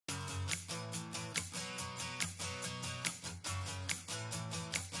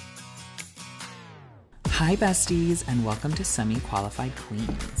Hi, besties, and welcome to Semi-Qualified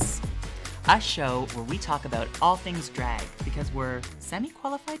Queens. A show where we talk about all things drag because we're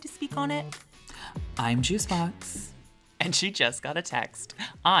semi-qualified to speak on it. I'm Juicebox. And she just got a text.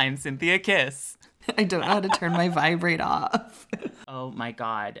 I'm Cynthia Kiss. I don't know how to turn my vibrate off. Oh my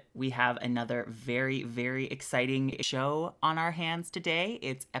God. We have another very, very exciting show on our hands today.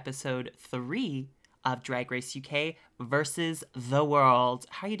 It's episode 3 of Drag Race UK versus the world.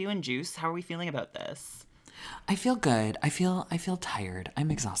 How are you doing, Juice? How are we feeling about this? I feel good. I feel tired. I'm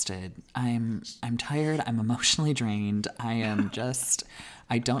exhausted. I'm tired. I'm emotionally drained. I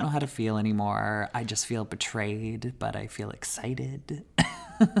don't know how to feel anymore. I just feel betrayed, but I feel excited.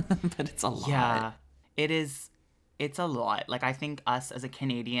 But it's a lot. Yeah, it is. It's a lot. Like, I think us as a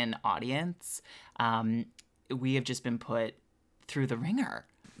Canadian audience, we have just been put through the ringer.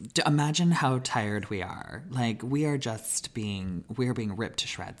 Imagine how tired we are. Like, we're being ripped to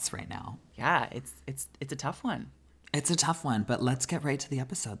shreds right now. Yeah, it's a tough one. It's a tough one, but let's get right to the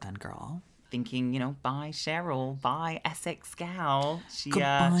episode then, girl. Thinking, bye Cheryl, bye Essex gal. She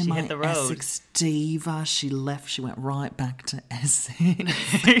Goodbye, she my hit the road. Essex diva. She left. She went right back to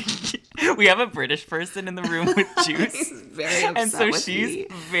Essex. We have a British person in the room with Juice. He's very upset and so with she's me.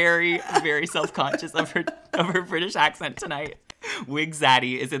 very, very self-conscious of her British accent tonight. Wig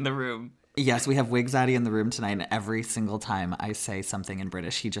Zaddy is in the room. Yes, we have Wig Zaddy in the room tonight, and every single time I say something in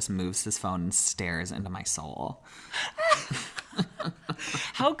British, he just moves his phone and stares into my soul.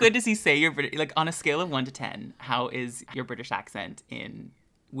 How good does he say your British? Like, on a scale of 1 to 10, how is your British accent in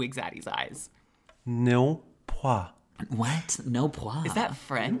Wig Zaddy's eyes? No pois. What? No pois. Is that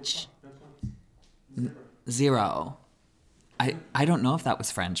French? 0. I don't know if that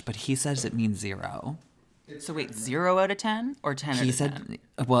was French, but he says it means 0. So wait, 0 out of 10 or 10 out of 10? He said,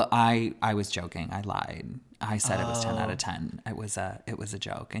 well, I was joking. I lied. I said it was 10 out of 10. It was a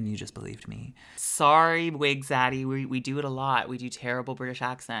joke, and you just believed me. Sorry, Wig Zaddy. We do it a lot. We do terrible British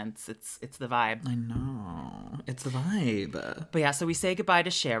accents. It's the vibe. I know. It's the vibe. But yeah, so we say goodbye to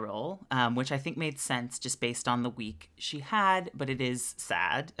Cheryl, which I think made sense just based on the week she had. But it is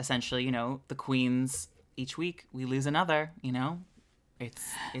sad. Essentially, the queens, each week we lose another, It's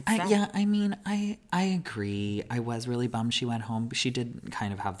sad. Yeah, I mean, I agree. I was really bummed she went home. She did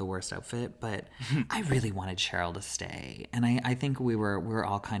kind of have the worst outfit, but I really wanted Cheryl to stay. And I think we were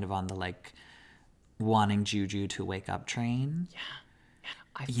all kind of on the, like, wanting Juju to wake up train. Yeah.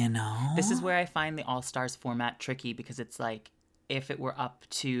 This is where I find the All-Stars format tricky because it's like, if it were up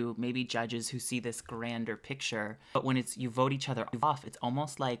to maybe judges who see this grander picture, but when you vote each other off, it's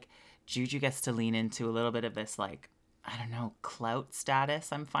almost like Juju gets to lean into a little bit of this, like, I don't know, clout status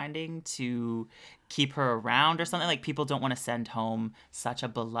I'm finding to keep her around or something. Like, people don't want to send home such a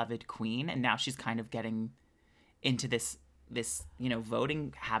beloved queen. And now she's kind of getting into this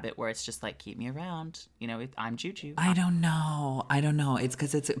voting habit where it's just like, keep me around. I'm Juju. I don't know. It's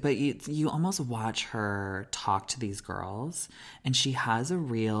because you almost watch her talk to these girls, and she has a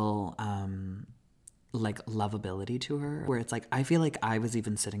real, like, lovability to her, where it's like, I feel like I was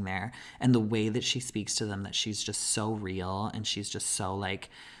even sitting there, and the way that she speaks to them, that she's just so real, and she's just so like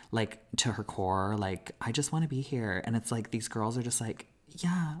to her core, like, I just want to be here. And it's like, these girls are just like,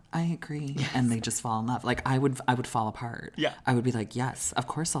 yeah, I agree. Yes. And they just fall in love. Like, I would fall apart. Yeah. I would be like, yes, of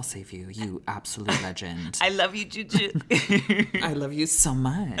course I'll save you, you absolute legend. I love you, Juju. I love you so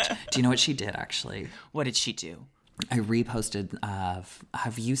much. Do you know what she did, actually? What did she do? I reposted,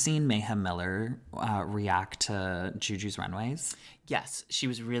 have you seen Mayhem Miller react to Juju's runways? Yes, she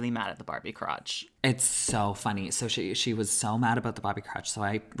was really mad at the Barbie crotch. It's so funny. So she was so mad about the Barbie crotch. So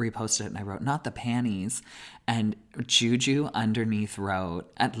I reposted it and I wrote, not the panties. And Juju underneath wrote,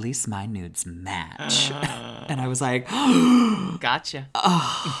 at least my nudes match. And I was like, gotcha.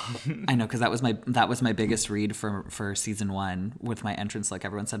 Oh. I know, because that was my biggest read for season 1 with my entrance. Like,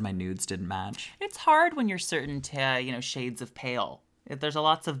 everyone said my nudes didn't match. It's hard when you're certain to, shades of pale. There's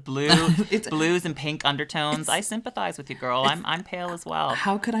lots of blues and pink undertones. I sympathize with you, girl. I'm pale as well.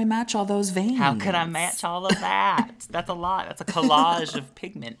 How could I match all those veins? How could I match all of that? That's a lot. That's a collage of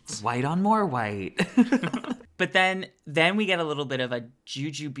pigment. White on more white. But then we get a little bit of a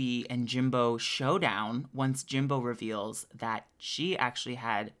Juju B and Jimbo showdown once Jimbo reveals that she actually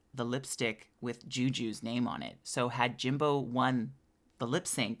had the lipstick with Juju's name on it. So had Jimbo won the lip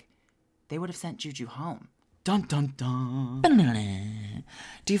sync, they would have sent Juju home. Dun, dun, dun.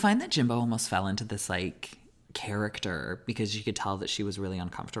 Do you find that Jimbo almost fell into this, like, character because you could tell that she was really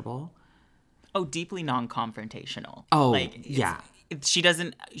uncomfortable? Oh, deeply non-confrontational. Oh, yeah. She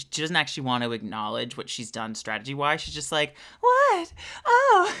doesn't actually want to acknowledge what she's done strategy-wise. She's just like, what?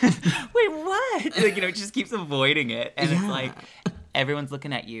 Oh, wait, what? Like, just keeps avoiding it. And It's like, everyone's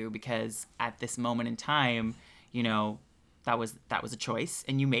looking at you because at this moment in time, you know, that was a choice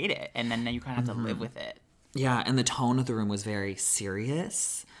and you made it. And then you kind of have to live with it. Yeah, and the tone of the room was very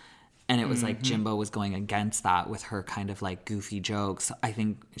serious. And it was like Jimbo was going against that with her kind of like goofy jokes. I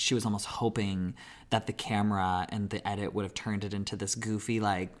think she was almost hoping that the camera and the edit would have turned it into this goofy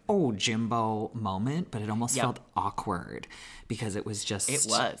like, oh, Jimbo moment. But it almost felt awkward because it was just... It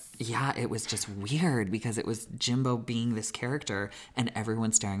was. Yeah, it was just weird because it was Jimbo being this character and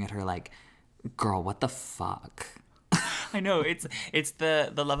everyone staring at her like, girl, what the fuck? I know. It's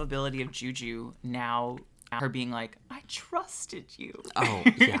the lovability of Juju now. Her being like, I trusted you. Oh,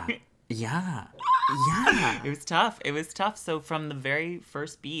 yeah. Yeah. Yeah. It was tough. It was tough. So from the very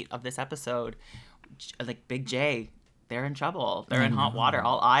first beat of this episode, like Big J, they're in trouble. They're in hot water.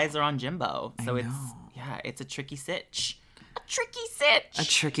 All eyes are on Jimbo. So it's a tricky sitch. A tricky sitch. A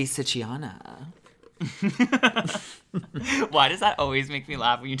tricky sitchiana. Why does that always make me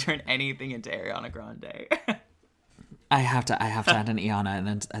laugh when you turn anything into Ariana Grande? I have to add an Iana and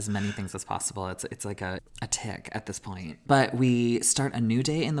then as many things as possible. It's like a tick at this point. But we start a new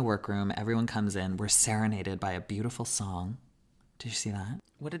day in the workroom. Everyone comes in. We're serenaded by a beautiful song. Did you see that?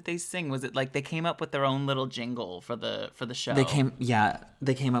 What did they sing? Was it like they came up with their own little jingle for the show? They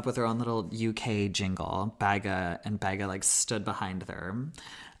came up with their own little UK jingle. Baga like stood behind them.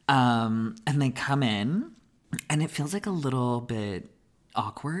 And they come in and it feels like a little bit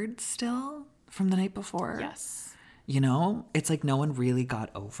awkward still from the night before. Yes. You know, it's like no one really got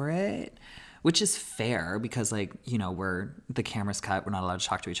over it, which is fair because, like, you know, the camera's cut, we're not allowed to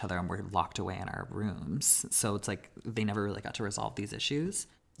talk to each other, and we're locked away in our rooms. So it's like they never really got to resolve these issues.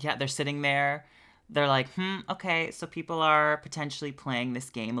 Yeah, they're sitting there. They're like, okay, so people are potentially playing this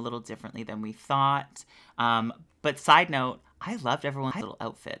game a little differently than we thought. But side note, I loved everyone's little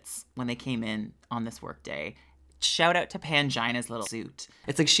outfits when they came in on this work day. Shout out to Pangina's little suit.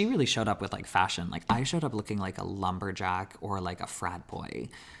 It's like she really showed up with like fashion. Like I showed up looking like a lumberjack or like a frat boy.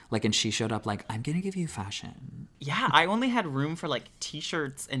 Like, and she showed up like, I'm going to give you fashion. Yeah, I only had room for like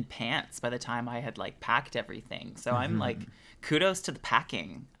t-shirts and pants by the time I had like packed everything. So I'm like, kudos to the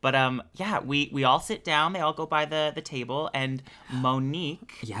packing. But yeah, we all sit down. They all go by the table, and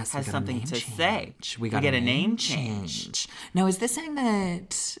Monique has something to say. We get a name change. Now, is this saying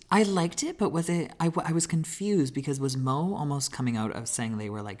that I liked it, but was it? I was confused because was Mo almost coming out of saying they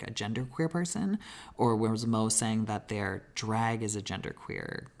were like a genderqueer person, or was Mo saying that their drag is a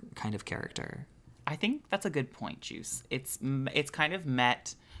genderqueer kind of character? I think that's a good point, Juice. It's kind of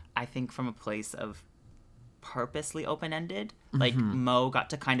met, I think, from a place of purposely open-ended. Like Mo got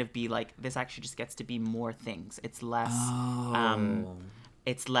to kind of be like, this actually just gets to be more things. It's less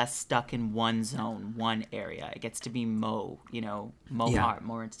it's less stuck in one zone, one area. It gets to be Mo, you know, art,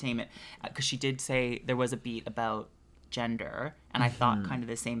 more entertainment. Because she did say there was a beat about gender, and I thought kind of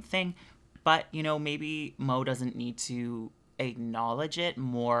the same thing. But, you know, maybe Mo doesn't need to acknowledge it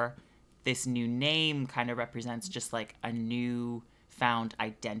more. This new name kind of represents just like a new found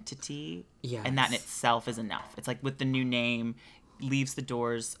identity. Yes. And that in itself is enough. It's like with the new name leaves the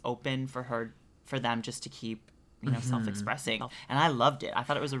doors open for them just to keep, you know, self-expressing. And I loved it. I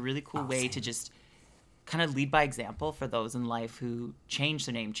thought it was a really cool way to just kind of lead by example for those in life who change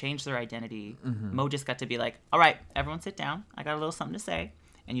their name, change their identity. Mo just got to be like, all right, everyone sit down. I got a little something to say.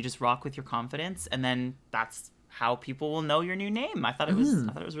 And you just rock with your confidence. And then that's how people will know your new name. I thought it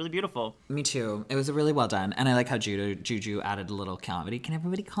was really beautiful. Me too. It was really well done. And I like how Juju added a little comedy. Can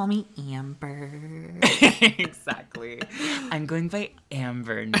everybody call me Amber? Exactly. I'm going by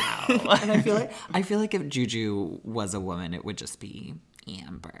Amber now. And I feel like if Juju was a woman, it would just be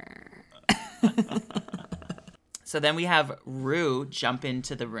Amber. So then we have Rue jump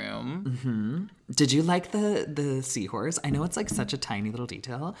into the room. Did you like the seahorse? I know it's like such a tiny little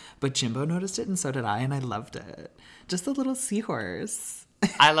detail, but Jimbo noticed it and so did I, and I loved it. Just a little seahorse.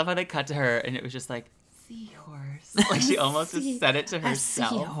 I love how they cut to her and it was just like, seahorse. Like she almost just said it to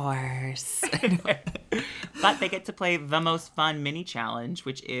herself. A seahorse. But they get to play the most fun mini challenge,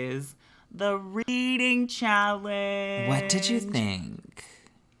 which is the reading challenge. What did you think?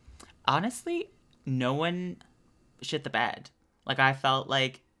 Honestly, no one shit the bed. Like I felt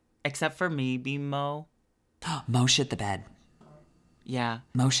like, except for me being Mo. Mo shit the bed. Yeah.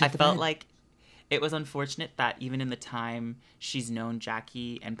 Mo shit the bed. I felt like it was unfortunate that even in the time she's known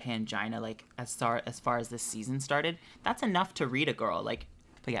Jackie and Pangina, like as far as this season started, that's enough to read a girl. Like,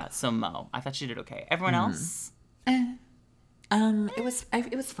 but yeah, so Mo, I thought she did okay. Everyone else? It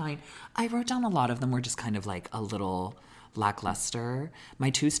was fine. I wrote down a lot of them were just kind of like a little lackluster. My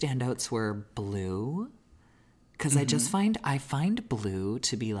two standouts were Blue. Because I find Blue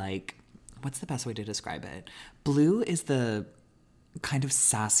to be like, what's the best way to describe it? Blue is the kind of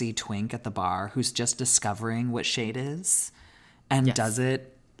sassy twink at the bar who's just discovering what shade is and does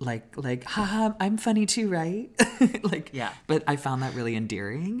it like, haha, I'm funny too, right? Like, yeah. But I found that really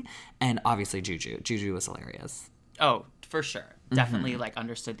endearing. And obviously Juju was hilarious. Oh, for sure. Definitely like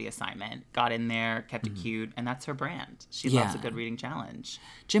understood the assignment, got in there, kept it cute, and that's her brand. She loves a good reading challenge.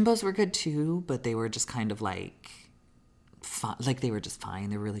 Jimbo's were good too, but they were just kind of like they were just fine.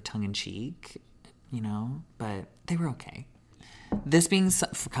 They were really tongue in cheek, you know, but they were okay. This being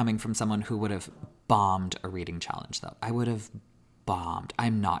coming from someone who would have bombed a reading challenge, though. I would have bombed.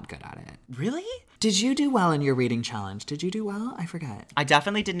 I'm not good at it. Really? Did you do well in your reading challenge? Did you do well? I forget. I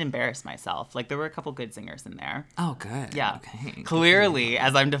definitely didn't embarrass myself. Like, there were a couple good singers in there. Oh, good. Yeah. Okay. Clearly,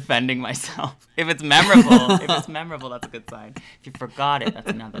 as I'm defending myself. If it's memorable, that's a good sign. If you forgot it, that's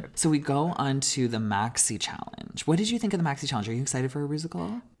another. So we go on to the Maxi Challenge. What did you think of the Maxi Challenge? Are you excited for a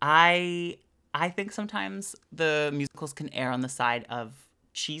musical? I think sometimes the musicals can err on the side of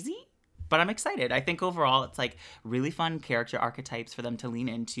cheesy, but I'm excited. I think overall it's like really fun character archetypes for them to lean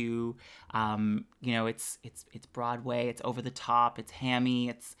into. You know, it's Broadway, it's over the top, it's hammy,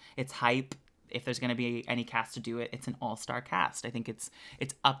 it's hype. If there's going to be any cast to do it, it's an all-star cast. I think it's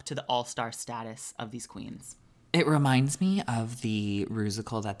up to the all-star status of these queens. It reminds me of the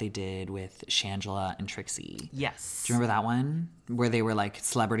musical that they did with Shangela and Trixie. Yes. Do you remember that one? Where they were like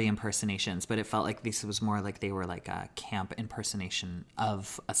celebrity impersonations, but it felt like this was more like they were like a camp impersonation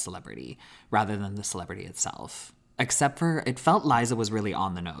of a celebrity rather than the celebrity itself. Except for, it felt Liza was really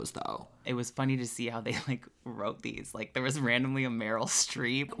on the nose, though. It was funny to see how they, like, wrote these. Like, there was randomly a Meryl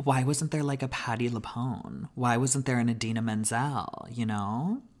Streep. Why wasn't there, like, a Patti LuPone? Why wasn't there an Idina Menzel, you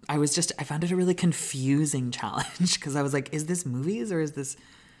know? I found it a really confusing challenge because I was like, is this movies or is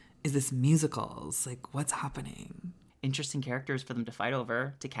this musicals? Like, what's happening? Interesting characters for them to fight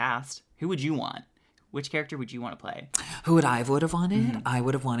over, to cast. Who would you want? Which character would you want to play? Who would I have wanted? Mm-hmm. I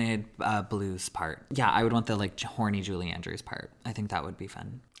would have wanted Blue's part. Yeah, I would want the like horny Julie Andrews part. I think that would be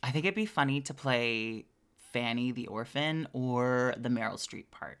fun. I think it'd be funny to play Fanny the orphan or the Meryl Streep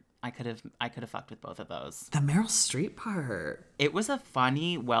part. I could have fucked with both of those. The Meryl Streep part. It was a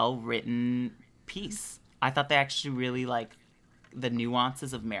funny, well-written piece. I thought they actually really like the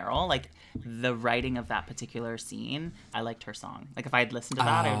nuances of Meryl, like the writing of that particular scene. I liked her song. Like if I had listened to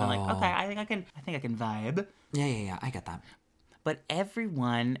that, I would have been like, okay, I think I can vibe. Yeah, I get that. But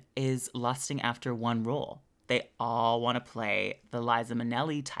everyone is lusting after one role. They all want to play the Liza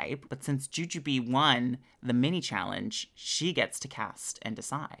Minnelli type, but since Jujubee won the mini challenge, she gets to cast and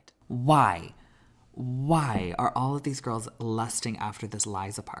decide. Why are all of these girls lusting after this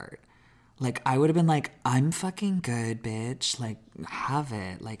Liza part? Like, I would have been like, I'm fucking good, bitch. Like, have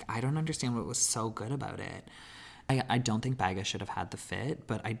it. Like, I don't understand what was so good about it. I don't think Baga should have had the fit,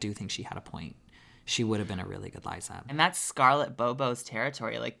 but I do think she had a point. She would have been a really good Liza. And that's Scarlett Bobo's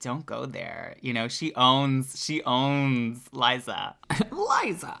territory. Like, don't go there. You know, she owns Liza.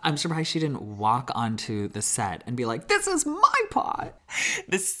 Liza! I'm surprised she didn't walk onto the set and be like, this is my part.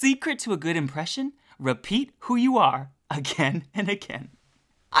 The secret to a good impression, repeat who you are again and again.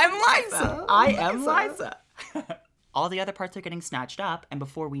 I'm Liza. I am Liza. All the other parts are getting snatched up, and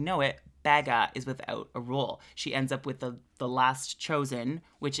before we know it, Baga is without a role. She ends up with the last chosen,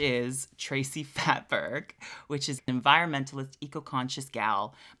 which is Tracy Fatberg, which is an environmentalist, eco-conscious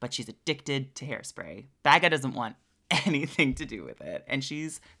gal, but she's addicted to hairspray. Baga doesn't want anything to do with it, and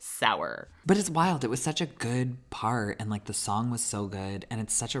she's sour. But it's wild. It was such a good part, and like the song was so good, and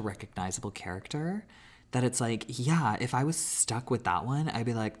it's such a recognizable character that it's like, yeah, if I was stuck with that one, I'd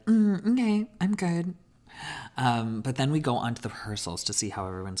be like, okay, I'm good. But then we go on to the rehearsals to see how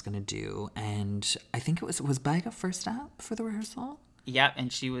everyone's going to do. And I think was Baga first up for the rehearsal? Yep,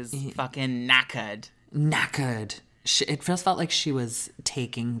 and she was fucking knackered. It just felt like she was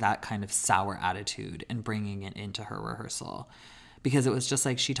taking that kind of sour attitude and bringing it into her rehearsal. Because it was just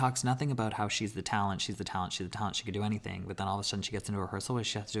like she talks nothing about how she's the talent, she could do anything. But then all of a sudden she gets into a rehearsal where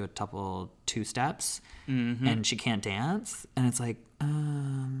she has to do two steps and she can't dance. And it's like, I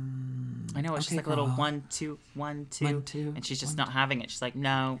know, it's okay, just like girl. a little 1, 2, 1, 2. 1, 2. And she's just not having it. She's like,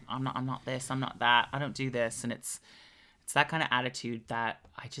 no, I'm not this, I'm not that, I don't do this. And it's that kind of attitude that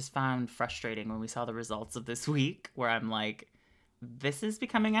I just found frustrating when we saw the results of this week, where I'm like, this is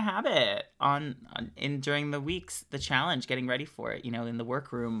becoming a habit during the weeks, the challenge, getting ready for it. You know, in the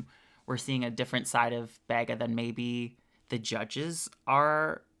workroom, we're seeing a different side of Baga than maybe the judges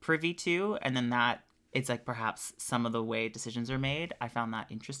are privy to. And then that it's like perhaps some of the way decisions are made. I found that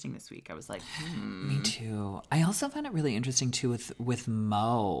interesting this week. I was like, Me too. I also found it really interesting too with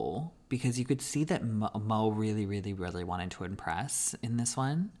Mo, because you could see that Mo really, really, really wanted to impress in this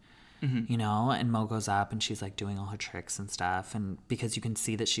one. you know, and Mo goes up and she's like doing all her tricks and stuff. And because you can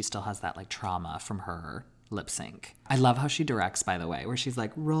see that she still has that like trauma from her lip sync. I love how she directs, by the way, where she's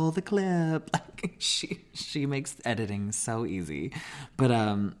like, roll the clip. Like she makes editing so easy.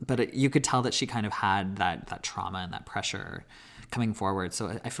 But you could tell that she kind of had that trauma and that pressure coming forward.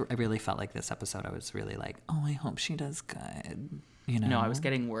 So I really felt like this episode, I was really like, oh, I hope she does good. You know? No, I was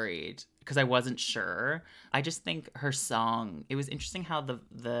getting worried because I wasn't sure. I just think her song, it was interesting how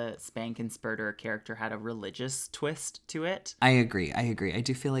the Spank and Spurter character had a religious twist to it. I agree. I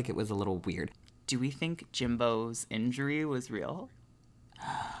do feel like it was a little weird. Do we think Jimbo's injury was real?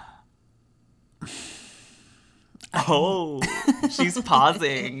 Oh, she's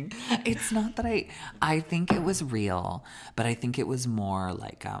pausing. It's not that I think it was real, but I think it was more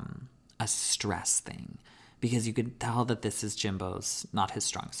like a stress thing, because you could tell that this is Jimbo's, not his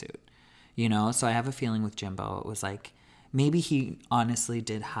strong suit, you know? So I have a feeling with Jimbo, it was like, maybe he honestly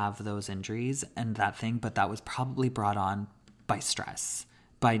did have those injuries and that thing, but that was probably brought on by stress,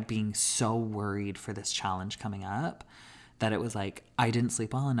 by being so worried for this challenge coming up, that it was like, I didn't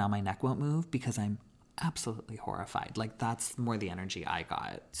sleep well and now my neck won't move because I'm absolutely horrified. Like, that's more the energy I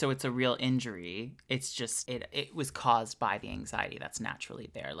got. So it's a real injury. It's just it was caused by the anxiety that's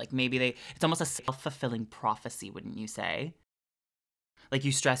naturally there. Like, maybe it's almost a self-fulfilling prophecy, wouldn't you say? Like,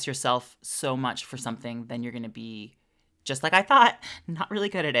 you stress yourself so much for something, then you're going to be, just like I thought, not really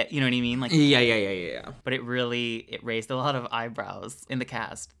good at it. You know what I mean? Like, yeah. But it raised a lot of eyebrows in the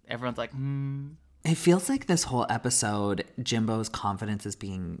cast. Everyone's like, It feels like this whole episode, Jimbo's confidence is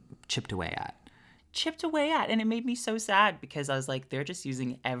being chipped away at. And it made me so sad because I was like, they're just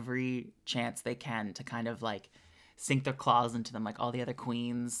using every chance they can to kind of like sink their claws into them, like all the other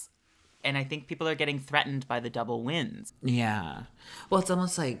queens. And I think people are getting threatened by the double wins. Yeah. Well, it's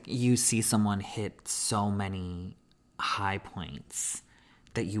almost like you see someone hit so many high points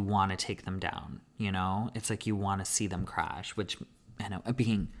that you want to take them down, you know? It's like you want to see them crash, which, you know,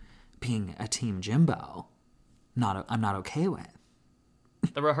 being a team Jimbo, I'm not okay with.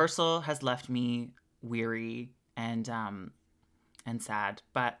 The rehearsal has left me weary and sad.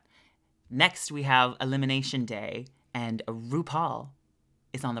 But next we have Elimination Day, and RuPaul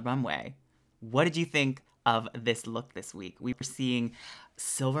is on the runway. What did you think of this look this week? We were seeing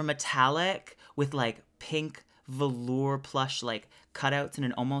silver metallic with like pink velour plush like cutouts and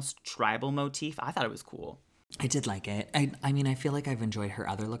an almost tribal motif. I thought it was cool. I did like it. I mean, I feel like I've enjoyed her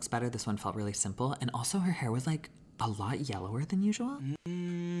other looks better. This one felt really simple. And also her hair was like a lot yellower than usual.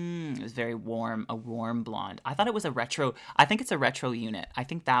 It was very warm, a warm blonde. I thought it was a retro. I think it's a retro unit. I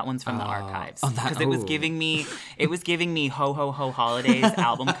think that one's from the archives. Because it was giving me Ho Ho Ho Holidays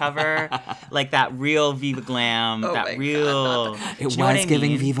album cover, like that real Viva Glam, It was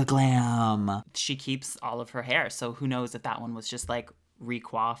giving Viva Glam. She keeps all of her hair, so who knows if that one was just like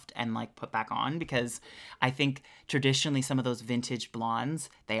recoiffed and like put back on, because I think traditionally some of those vintage blondes,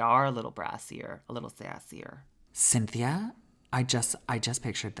 they are a little brassier, a little sassier. Cynthia, I just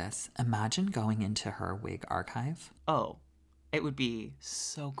pictured this. Imagine going into her wig archive. Oh, it would be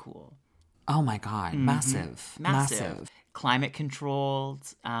so cool. Oh my God. Mm-hmm. Massive. Climate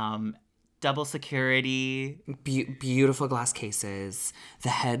controlled, double security. Beautiful glass cases. The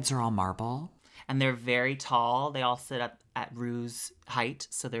heads are all marble. And they're very tall. They all sit at Rue's height,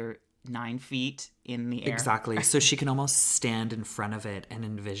 so they're 9 feet in the air. Exactly. So she can almost stand in front of it and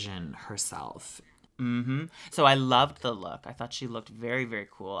envision herself. Mm-hmm. So I loved the look. I thought she looked very, very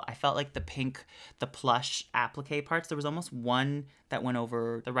cool. I felt like the plush applique parts, there was almost one that went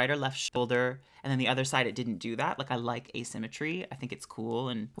over the right or left shoulder, and then the other side it didn't do that. Like, I like asymmetry. I think it's cool.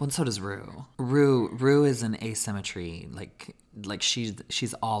 And so does Rue. Rue is an asymmetry. Like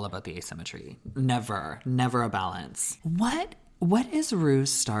she's all about the asymmetry. Never a balance. What is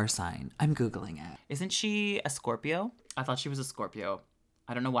Rue's star sign? I'm Googling it. Isn't she a Scorpio? I thought she was a Scorpio.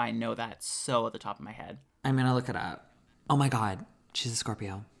 I don't know why I know that so at the top of my head. I'm going to look it up. Oh my God. She's a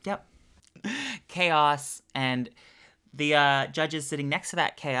Scorpio. Yep. Chaos. And the judges sitting next to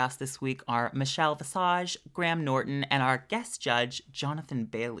that chaos this week are Michelle Visage, Graham Norton, and our guest judge, Jonathan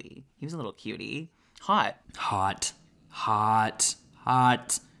Bailey. He was a little cutie. Hot.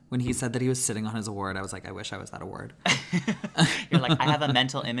 When he said that he was sitting on his award, I was like, I wish I was that award. You're like, I have a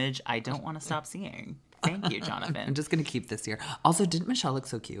mental image I don't want to stop seeing. Thank you, Jonathan. I'm just going to keep this here. Also, didn't Michelle look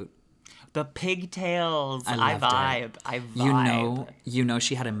so cute? The pigtails. I vibe. You know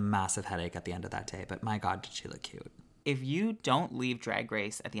she had a massive headache at the end of that day, but my God, did she look cute. If you don't leave Drag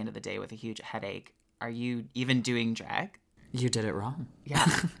Race at the end of the day with a huge headache, are you even doing drag? You did it wrong. Yeah.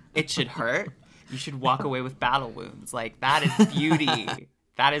 It should hurt. You should walk away with battle wounds. Like, that is beauty.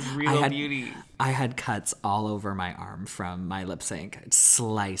 That is real beauty. I had cuts all over my arm from my lip sync.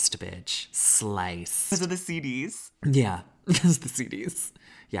 Sliced, bitch. Sliced. Because of the CDs? Yeah, because the CDs.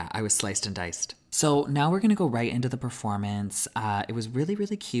 Yeah, I was sliced and diced. So now we're going to go right into the performance. It was really,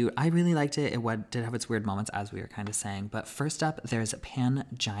 really cute. I really liked it. It did have its weird moments, as we were kind of saying. But first up, there's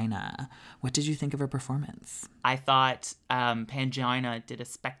Pangina. What did you think of her performance? I thought Pangina did a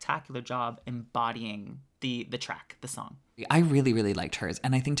spectacular job embodying the track, the song. I really, really liked hers.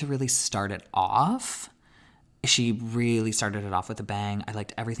 And I think to really start it off, she really started it off with a bang. I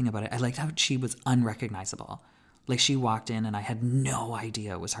liked everything about it. I liked how she was unrecognizable. Like, she walked in and I had no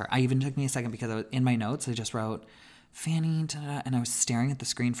idea it was her. I even took me a second because I was in my notes. I just wrote Fanny, and I was staring at the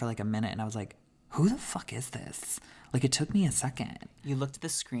screen for like a minute and I was like, who the fuck is this? Like, it took me a second. You looked at the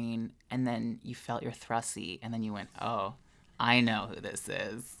screen and then you felt your thrusty and then you went, oh, I know who this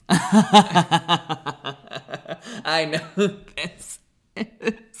is. I know who this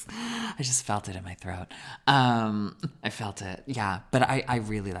is. I just felt it in my throat. I felt it, yeah. But I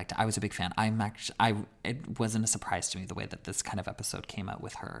really liked it. I was a big fan. It wasn't a surprise to me the way that this kind of episode came out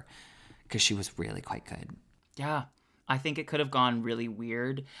with her, because she was really quite good. Yeah, I think it could have gone really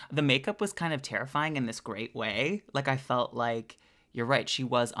weird. The makeup was kind of terrifying in this great way. Like, I felt like, you're right, she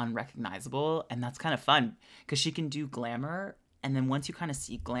was unrecognizable, and that's kind of fun because she can do glamour, and then once you kind of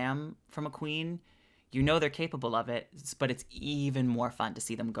see glam from a queen, you know they're capable of it, but it's even more fun to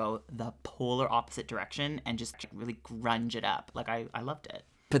see them go the polar opposite direction and just really grunge it up. Like, I loved it.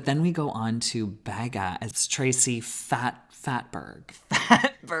 But then we go on to Baga as Tracy Fatberg.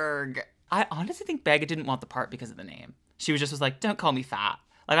 Fatberg. I honestly think Baga didn't want the part because of the name. She was like, don't call me fat.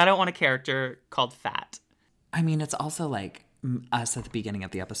 Like, I don't want a character called Fat. I mean, it's also like us at the beginning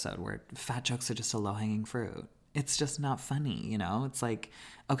of the episode where fat jokes are just a low-hanging fruit. It's just not funny, you know? It's like,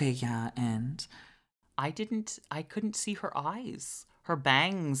 okay, yeah, and... I couldn't see her eyes. Her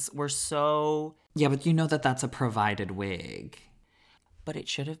bangs were so... Yeah, but you know that that's a provided wig. But it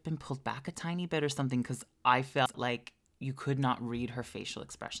should have been pulled back a tiny bit or something, because I felt like you could not read her facial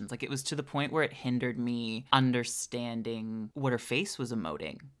expressions. Like, it was to the point where it hindered me understanding what her face was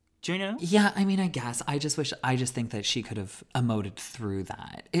emoting. Do you know? Yeah, I mean, I guess. I just think that she could have emoted through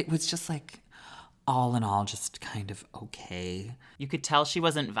that. It was just like... all in all, just kind of okay. You could tell she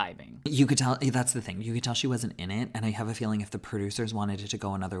wasn't vibing. You could tell, that's the thing. You could tell she wasn't in it. And I have a feeling if the producers wanted it to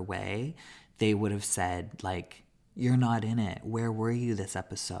go another way, they would have said, like, you're not in it. Where were you this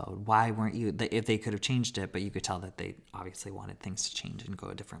episode? Why weren't you? If they could have changed it, but you could tell that they obviously wanted things to change and go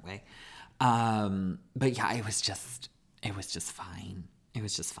a different way. But yeah, it was just fine. It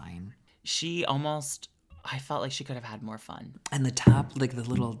was just fine. I felt like she could have had more fun. And the tap, like the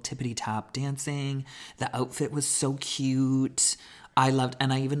little tippity tap dancing, the outfit was so cute. I loved,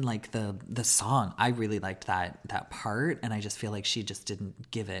 and I even liked the song. I really liked that part, and I just feel like she just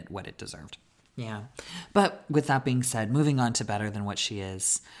didn't give it what it deserved. Yeah. But with that being said, moving on to Better Than What She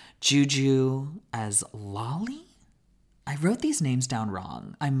Is, Juju as Lolly? I wrote these names down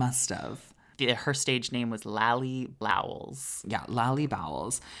wrong. I must have. Yeah, her stage name was Lally Bowles. Yeah, Lally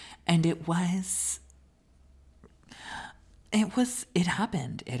Bowles. And it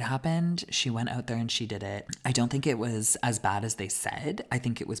happened. It happened. She went out there and she did it. I don't think it was as bad as they said. I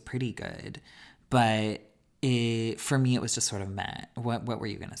think it was pretty good. But for me, it was just sort of meh. What were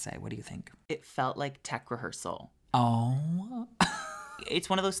you going to say? What do you think? It felt like tech rehearsal. Oh. It's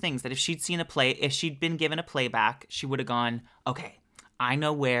one of those things that if she'd been given a playback, she would have gone, okay, I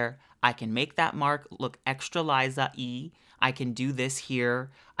know where I can make that mark look extra Liza-y. I can do this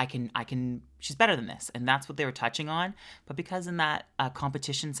here. I can, she's better than this. And that's what they were touching on. But because in that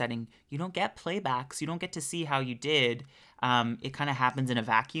competition setting, you don't get playbacks. You don't get to see how you did. It kind of happens in a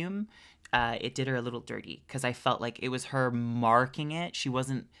vacuum. It did her a little dirty because I felt like it was her marking it. She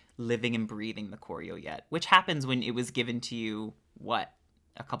wasn't living and breathing the choreo yet, which happens when it was given to you,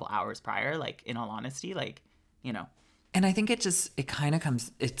 a couple hours prior, like, in all honesty, like, you know. And I think it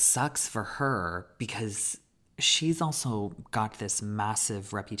sucks for her because she's also got this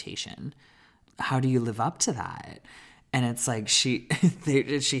massive reputation. How do you live up to that? And it's like she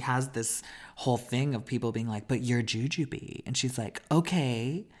has this whole thing of people being like, but you're Jujubee. And she's like,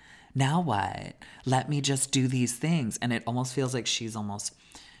 okay, now what? Let me just do these things. And it almost feels like she's almost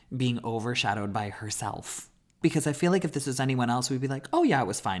being overshadowed by herself. Because I feel like if this was anyone else, we'd be like, oh yeah, it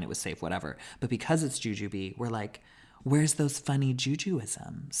was fine, it was safe, whatever. But because it's Jujubee, we're like, where's those funny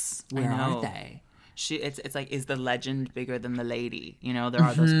Jujuisms? Where are they? It's like, is the legend bigger than the lady? You know, there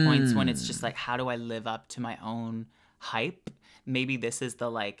are those points when it's just like, how do I live up to my own hype? Maybe this is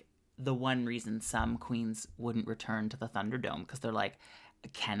the one reason some queens wouldn't return to the Thunderdome, because they're like,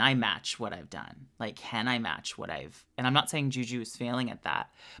 can I match what I've done? Like, can I match what I've... And I'm not saying Juju is failing at that,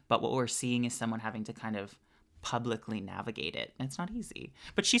 but what we're seeing is someone having to kind of publicly navigate it. And it's not easy.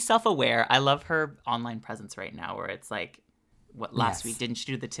 But she's self-aware. I love her online presence right now where it's like, what, last week, didn't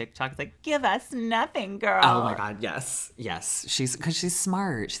she do the TikTok? It's like, give us nothing, girl. Oh my God, yes. Yes. Because she's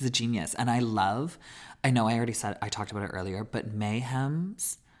smart. She's a genius. And I know I already said, I talked about it earlier, but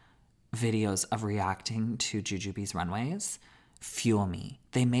Mayhem's videos of reacting to Jujubee's runways fuel me.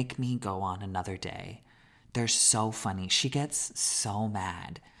 They make me go on another day. They're so funny. She gets so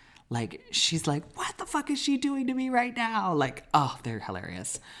mad. Like, she's like, what the fuck is she doing to me right now? Like, oh, they're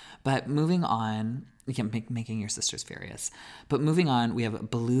hilarious. But moving on, making your sisters furious. But moving on, we have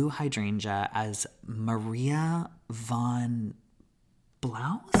Blue Hydrangea as Maria von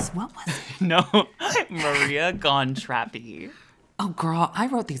Blouse? What was it? No, Maria Gone Trappy. Oh, girl, I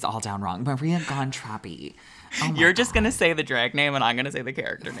wrote these all down wrong. Maria Gone Trappy. Oh You're just going to say the drag name and I'm going to say the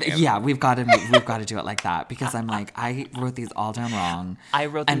character name. Yeah, we've got to do it like that because I'm like, I wrote these all down wrong. I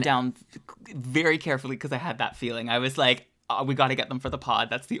wrote them down very carefully because I had that feeling. I was like, oh, we got to get them for the pod.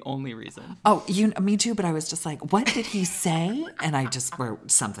 That's the only reason. Oh, me too, but I was just like, what did he say? And I just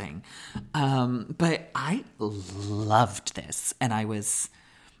wrote something. But I loved this and I was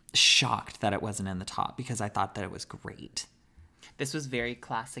shocked that it wasn't in the top because I thought that it was great. This was very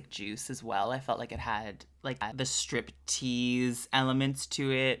classic Juice as well. I felt like it had like the strip tease elements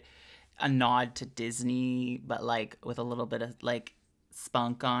to it, a nod to Disney, but like with a little bit of like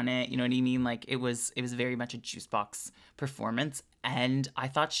spunk on it. You know what I mean? Like it was very much a Juice Box performance, and I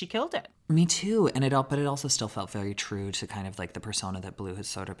thought she killed it. Me too. And it also still felt very true to kind of like the persona that Blue has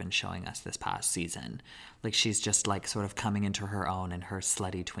sort of been showing us this past season. Like she's just like sort of coming into her own and her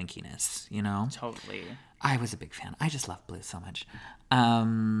slutty twinkiness, you know? Totally. I was a big fan. I just love Blue so much. All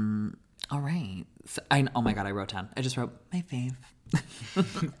right. So oh my God, I wrote down. I just wrote my fave.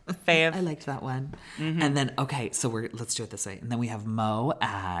 Fave. I liked that one. Mm-hmm. And then, okay, so let's do it this way. And then we have Mo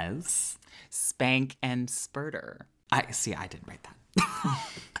as Spank and Spurter. I didn't write that.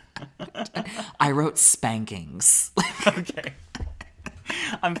 I wrote spankings. Okay.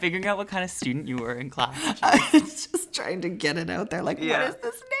 I'm figuring out what kind of student you were in class. I was just trying to get it out there. Like, What is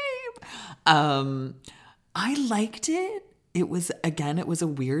this name? I liked it. It was a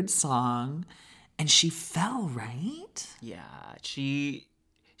weird song. And she fell, right? Yeah. She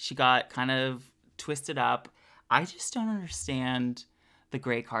got kind of twisted up. I just don't understand the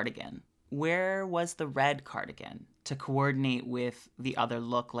gray cardigan. Where was the red cardigan to coordinate with the other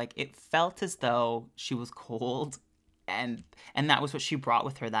look? Like, it felt as though she was cold. And that was what she brought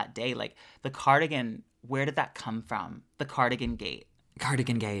with her that day. Like, the cardigan, where did that come from? The cardigan gate.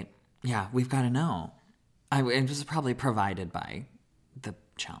 Cardigan gate. Yeah, we've got to know. It was probably provided by the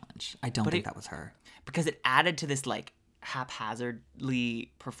challenge. I don't think that was her. Because it added to this, like,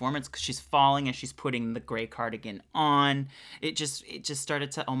 haphazardly performance because she's falling as she's putting the gray cardigan on. It just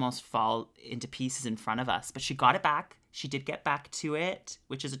started to almost fall into pieces in front of us. But she got it back. She did get back to it,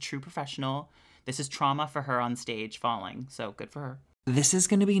 which is a true professional. This is trauma for her on stage falling, so good for her. This is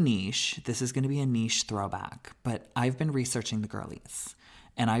going to be niche. This is going to be a niche throwback. But I've been researching the girlies,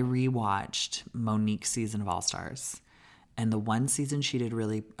 and I rewatched Monique's season of All Stars. And the one episode she did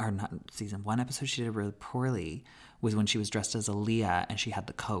really poorly was when she was dressed as Aaliyah and she had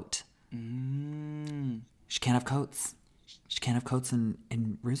the coat. She can't have coats. She can't have coats in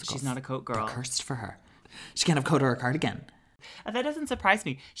musicals. She's not a coat girl. They're cursed for her. She can't have coat or a cardigan. That doesn't surprise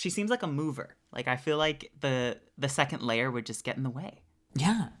me. She seems like a mover. Like, I feel like the second layer would just get in the way.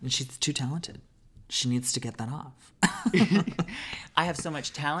 Yeah, and she's too talented. She needs to get that off. I have so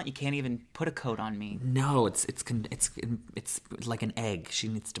much talent, you can't even put a coat on me. No, it's like an egg. She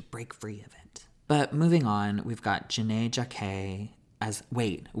needs to break free of it. But moving on, we've got Janae Jacquet as...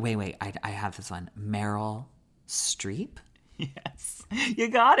 Wait. I have this one. Meryl Streep? Yes. You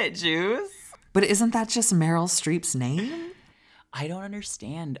got it, Juice. But isn't that just Meryl Streep's name? I don't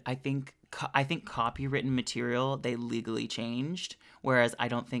understand. I think copywritten material they legally changed, whereas I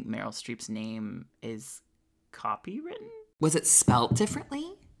don't think Meryl Streep's name is copywritten. Was it spelt differently?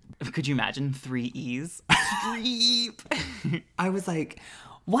 Could you imagine 3 E's? Streep. I was like,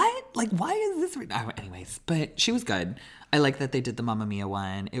 what? Like, why is this? Oh, anyways, but she was good. I like that they did the Mamma Mia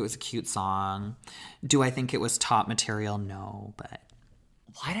one. It was a cute song. Do I think it was top material? No, but...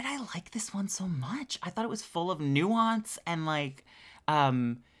 Why did I like this one so much? I thought it was full of nuance and like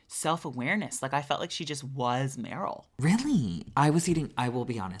self-awareness. Like I felt like she just was Meryl. Really? I will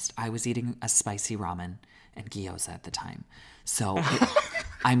be honest, I was eating a spicy ramen and gyoza at the time. So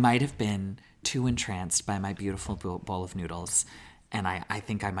I might have been too entranced by my beautiful bowl of noodles. And I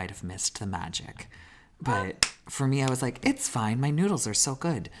think I might have missed the magic. But for me, I was like, it's fine. My noodles are so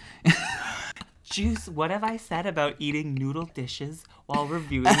good. Juice, what have I said about eating noodle dishes while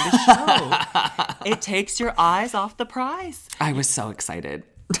reviewing the show? It takes your eyes off the prize. I was so excited.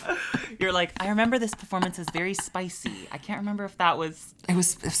 You're like, I remember this performance is very spicy. I can't remember if that was... It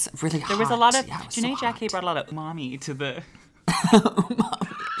was really hot. There was a lot of... Janae Jacquet brought a lot of umami to the... Umami,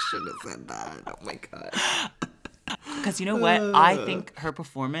 should have said that. Oh my God. Because you know what? I think her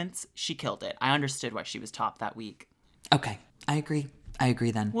performance, she killed it. I understood why she was top that week. Okay, I agree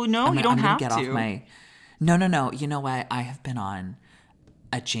then. Well, no, you don't have to. Off my... No. You know what? I have been on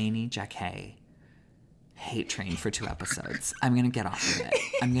a Janie Jacquet hate train for 2 episodes. I'm going to get off of it.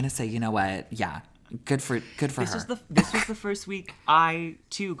 I'm going to say, you know what? Yeah, good for her. This was the first week I,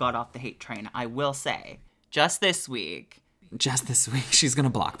 too, got off the hate train, I will say. Just this week. She's going to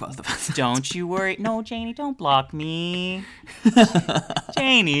block both of us. Don't you worry. No, Janie, don't block me.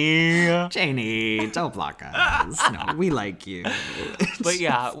 Janie, don't block us. No, we like you. But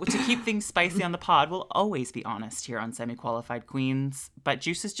yeah, to keep things spicy on the pod, we'll always be honest here on Semi-Qualified Queens. But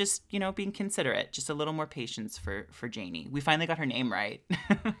Juice is just, being considerate. Just a little more patience for Janie. We finally got her name right.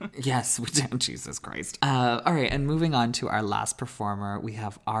 Yes, we did. Jesus Christ. All right, and moving on to our last performer, we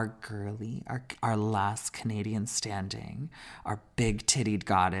have our girly, our last Canadian standing, our big-tittied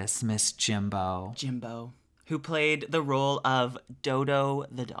goddess, Miss Jimbo. Jimbo, who played the role of Dodo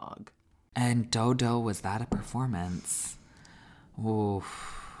the dog. And Dodo, was that a performance?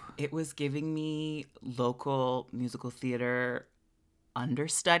 Oof. It was giving me local musical theater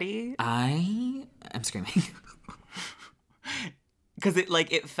understudy. I'm screaming. Because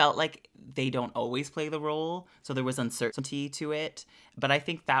it felt like they don't always play the role, so there was uncertainty to it. But I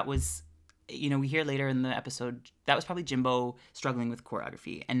think that was... we hear later in the episode, that was probably Jimbo struggling with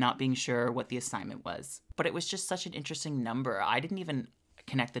choreography and not being sure what the assignment was. But it was just such an interesting number. I didn't even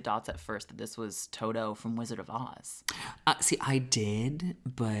connect the dots at first that this was Toto from Wizard of Oz. See, I did,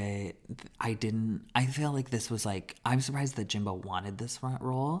 but I didn't. I feel like this was I'm surprised that Jimbo wanted this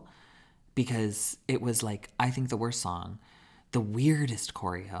role because it was I think the worst song, the weirdest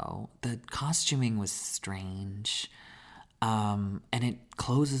choreo, the costuming was strange, and it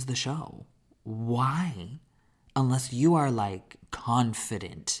closes the show. Why? Unless you are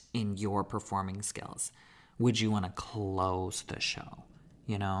confident in your performing skills, would you want to close the show?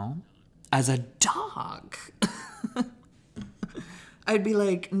 As a dog, I'd be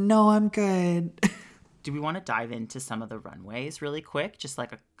like, no, I'm good. Do we want to dive into some of the runways really quick? Just a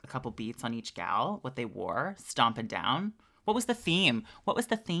couple beats on each gal, what they wore, stomping down. What was the theme?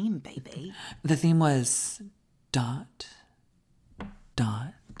 Baby? The theme was ...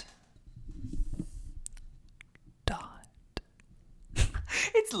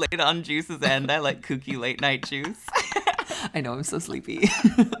 It's late on Juice's end. I like kooky late night Juice. I know, I'm so sleepy.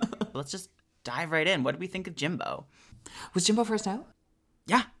 Let's just dive right in. What did we think of Jimbo? Was Jimbo first out?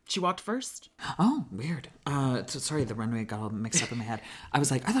 Yeah, she walked first. Oh, weird. Sorry, the runway got all mixed up in my head. I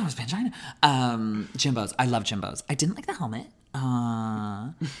was like, I thought it was Pangina. Jimbo's. I love Jimbo's. I didn't like the helmet.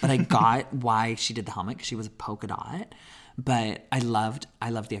 But I got why she did the helmet because she was a polka dot. But I loved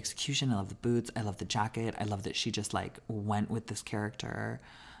the execution. I love the boots. I love the jacket. I love that she just went with this character.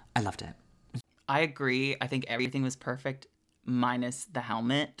 I loved it. I agree. I think everything was perfect minus the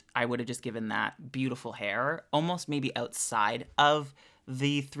helmet. I would have just given that beautiful hair, almost maybe outside of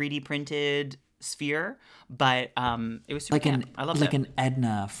the 3D printed sphere. But it was super camp. I loved it. Like an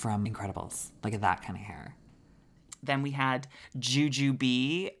Edna from Incredibles. Like that kind of hair. Then we had Juju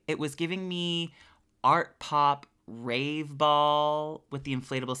B. It was giving me art pop rave ball with the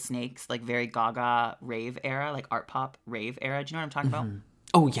inflatable snakes, very Gaga rave era, art pop rave era. Do you know what I'm talking about?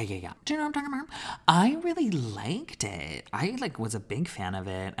 Oh, yeah. Do you know what I'm talking about? I really liked it. I was a big fan of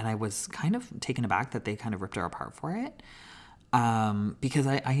it, and I was kind of taken aback that they kind of ripped her apart for it. Because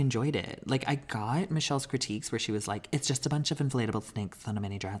I enjoyed it. I got Michelle's critiques where she was like, it's just a bunch of inflatable snakes on a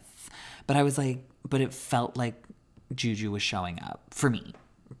mini dress. But I was like, but it felt like Juju was showing up for me.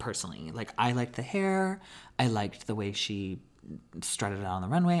 Personally, I liked the hair. I liked the way she strutted it on the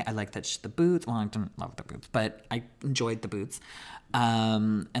runway. I liked that the boots. Well, I didn't love the boots, but I enjoyed the boots.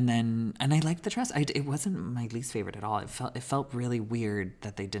 And I liked the dress. It wasn't my least favorite at all. It felt really weird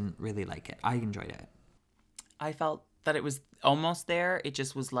that they didn't really like it. I enjoyed it. I felt that it was almost there. It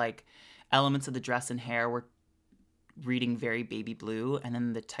just was elements of the dress and hair were reading very baby blue, and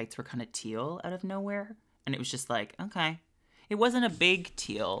then the tights were kind of teal out of nowhere, and it was just okay. It wasn't a big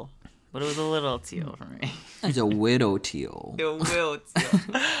teal, but it was a little teal for me. It's a widow teal.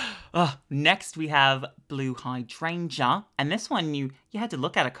 Next, we have Blue Hydrangea. And this one, you had to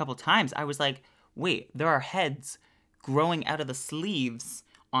look at a couple times. I was like, wait, there are heads growing out of the sleeves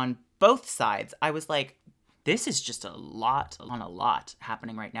on both sides, I was like, this is just a lot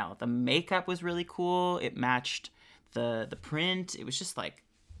happening right now. The makeup was really cool. It matched the print. It was just like,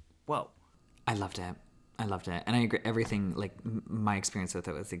 whoa. I loved it. And I agree. Everything, like, my experience with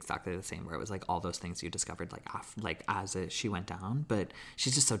it was exactly the same, where it was like all those things you discovered, like as she went down. But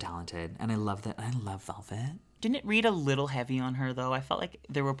she's just so talented. And I love that. I love Velvet. Didn't it read a little heavy on her, though? I felt like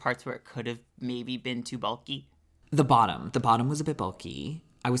there were parts where it could have maybe been too bulky. The bottom was a bit bulky.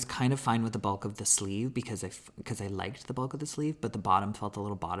 I was kind of fine with the bulk of the sleeve because I liked the bulk of the sleeve, but the bottom felt a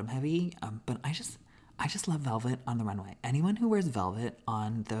little bottom heavy. But I just love Velvet on the runway. Anyone who wears Velvet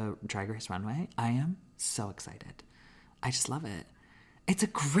on the Drag Race runway, I am so excited. I just love it. It's a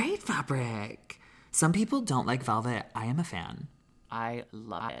great fabric. Some people don't like Velvet. I am a fan. I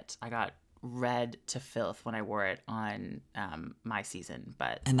love it. I got red to filth when I wore it on my season,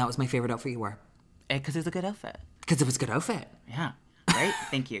 and that was my favorite outfit you wore. Because it's a good outfit. Because it was a good outfit. Yeah. Right?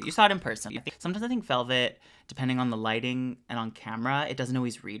 Thank you. You saw it in person. Sometimes I think Velvet, depending on the lighting and on camera, it doesn't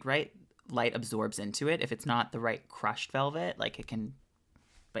always read right. Light absorbs into it. If it's not the right crushed velvet, like it can,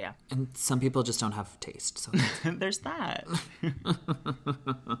 but yeah. And some people just don't have taste. So there's that.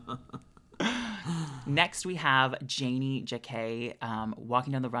 Next, we have Janie Jacquet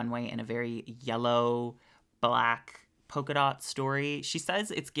walking down the runway in a very yellow, black polka dot story. She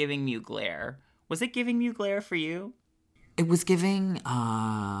says it's giving Mugler. Was it giving Mugler for you? It was giving,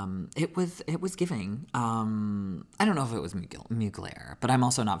 it was giving, I don't know if it was Mugler, but I'm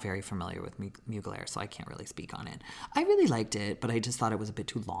also not very familiar with Mugler, so I can't really speak on it. I really liked it, but I just thought it was a bit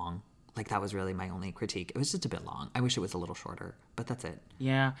too long. Like, that was really my only critique. It was just a bit long. I wish it was a little shorter, but that's it.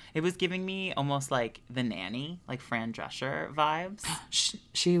 Yeah, it was giving me almost like The Nanny, like Fran Drescher vibes.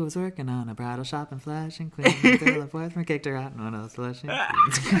 She was working on a bridal shop in Flushing, Queens, until her boyfriend kicked her out in one of those Flushing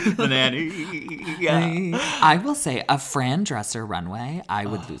Queens. The Nanny. Yeah. I will say, a Fran Dresser runway, I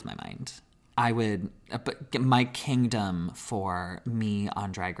would lose my mind. I would, but my kingdom for me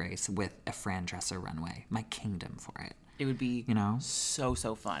on Drag Race with a Fran Dresser runway. My kingdom for it. It would be, so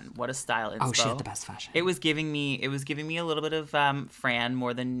fun. What a style inspo. Oh, she had the best fashion. It was giving me a little bit of Fran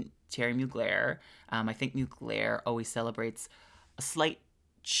more than Thierry Mugler. I think Mugler always celebrates a slight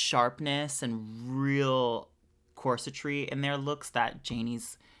sharpness and real corsetry in their looks that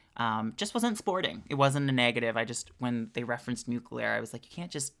Janie's just wasn't sporting. It wasn't a negative. When they referenced Mugler, I was like, you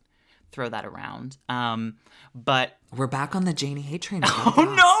can't just throw that around. But we're back on the Janie hate train. Oh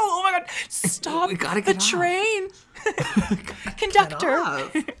no! Oh my god! Stop! We gotta get the train.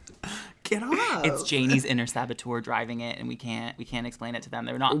 Conductor, get off! It's Janie's inner saboteur driving it, and we can't explain it to them.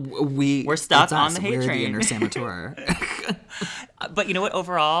 They're not. We're stuck on the hate train. We're the inner saboteur. But you know what?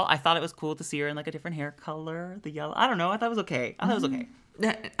 Overall, I thought it was cool to see her in like a different hair color, the yellow. I don't know. I thought it was okay.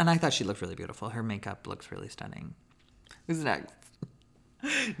 And I thought she looked really beautiful. Her makeup looks really stunning. Who's next?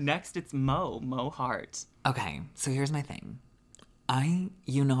 Next, it's Mo Hart. Okay, so here's my thing. I'm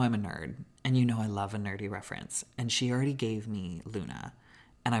a nerd, and I love a nerdy reference. And she already gave me Luna,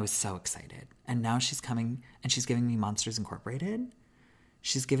 and I was so excited. And now she's coming, and she's giving me Monsters Incorporated.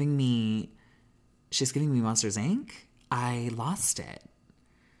 She's giving me Monsters Inc. I lost it.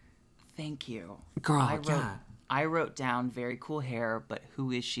 Thank you. Girl, I wrote down very cool hair, but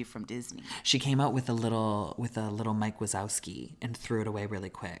who is she from Disney? She came out with a little Mike Wazowski and threw it away really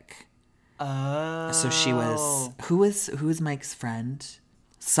quick. Oh. So she was who is Mike's friend?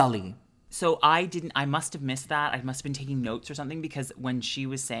 Sully. So I must have missed that. I must have been taking notes or something, because when she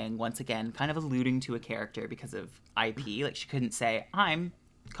was saying, once again, kind of alluding to a character because of IP, like she couldn't say, I'm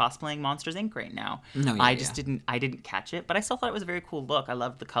cosplaying Monsters Inc. right now. No, I didn't catch it, but I still thought it was a very cool look. I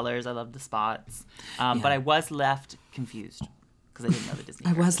loved the colors. I loved the spots. But I was left confused because I didn't know the Disney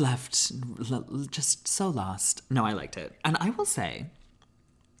character. I was left just so lost. No, I liked it. And I will say,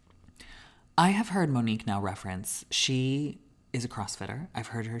 I have heard Monique now reference, she is a CrossFitter. I've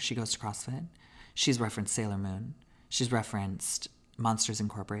heard her. She goes to CrossFit. She's referenced Sailor Moon. She's referenced Monsters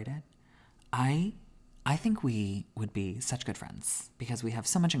Incorporated. I think we would be such good friends because we have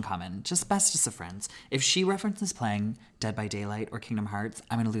so much in common, just bestest of friends. If she references playing Dead by Daylight or Kingdom Hearts,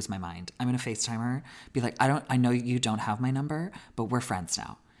 I'm going to lose my mind. I'm going to FaceTime her, be like, I know you don't have my number, but we're friends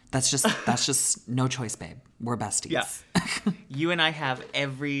now. That's just no choice, babe. We're besties. Yeah. You and I have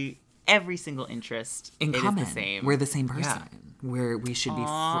every single interest in common. Is the same. We're the same person. Yeah. We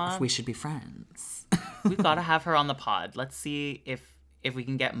should be friends. We've got to have her on the pod. Let's see if we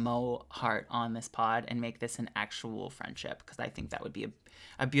can get Mo Hart on this pod and make this an actual friendship, because I think that would be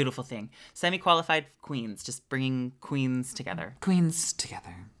a beautiful thing. Semi-qualified queens, just bringing queens together. Queens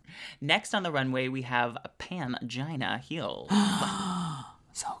together. Next on the runway, we have Pangina heels.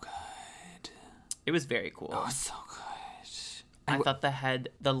 So good. It was very cool. Oh, so good. I thought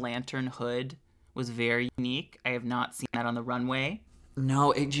the lantern hood was very unique. I have not seen that on the runway.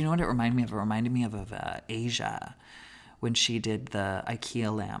 No, do you know what it reminded me of? It reminded me of Asia when she did the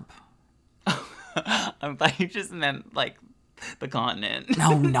IKEA lamp. I thought you just meant like the continent.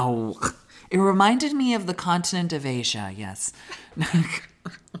 No. It reminded me of the continent of Asia, yes.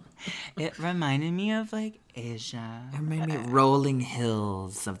 It reminded me of like Asia. It reminded me of rolling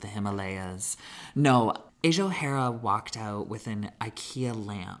hills of the Himalayas. No, Asia O'Hara walked out with an IKEA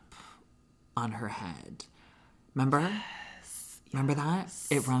lamp on her head. Remember? Remember that?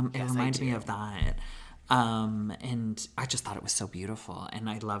 It reminded me of that. And I just thought it was so beautiful. And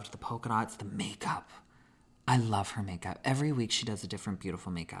I loved the polka dots, the makeup. I love her makeup. Every week she does a different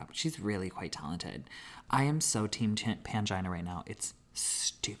beautiful makeup. She's really quite talented. I am so team Pangina right now. It's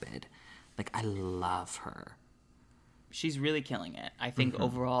stupid. Like, I love her. She's really killing it. I think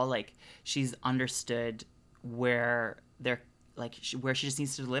overall, like, she's understood where they're like where she just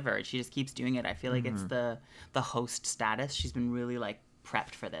needs to deliver. She just keeps doing it. I feel like it's the host status. She's been really like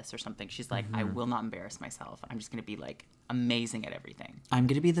prepped for this or something. She's like, I will not embarrass myself. I'm just gonna be like amazing at everything. I'm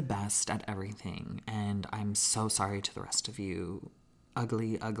gonna be the best at everything, and I'm so sorry to the rest of you,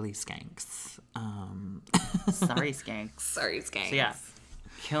 ugly skanks. Sorry, skanks. Sorry, skanks. So yeah,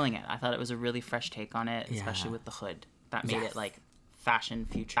 killing it. I thought it was a really fresh take on it, especially with the hood. That made it like fashion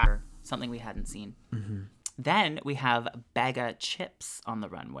future, something we hadn't seen. Then we have Baga Chips on the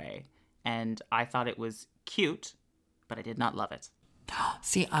runway, and I thought it was cute, but I did not love it.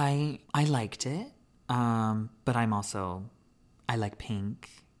 See, I liked it, but I like pink,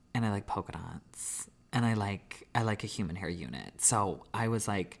 and I like polka dots, and I like a human hair unit. So I was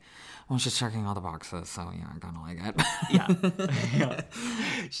like, well, she's checking all the boxes, so yeah, I kind of like it. Yeah.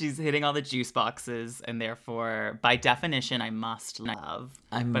 She's hitting all the juice boxes, and therefore, by definition, I must love.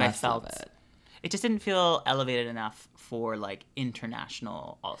 I felt love it. It just didn't feel elevated enough for like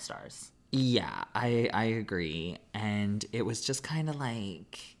international all-stars. Yeah, I agree. And it was just kind of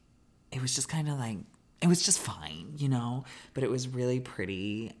like, it was just fine, you know? But it was really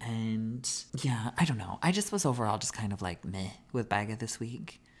pretty. And yeah, I don't know. I just was overall just kind of like meh with Baga this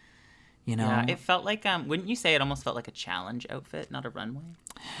week. You know? Yeah, it felt like, wouldn't you say it almost felt like a challenge outfit, not a runway?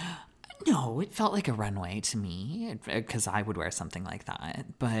 No, it felt like a runway to me because I would wear something like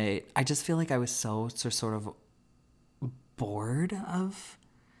that. But I just feel like I was so sort of bored of.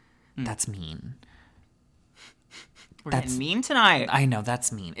 That's mean. That's mean tonight. I know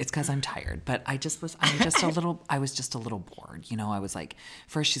that's mean. It's because I'm tired, but I was just a little bored. You know, I was like,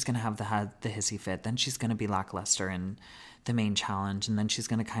 first she's gonna have the hissy fit, then she's gonna be lackluster in the main challenge, and then she's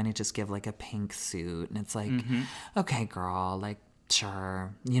gonna kind of just give like a pink suit, and it's like, okay, girl, like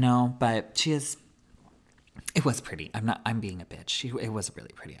sure, you know. But it was pretty. I'm being a bitch. It was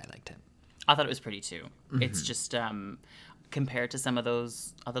really pretty. I liked it. I thought it was pretty too. It's just compared to some of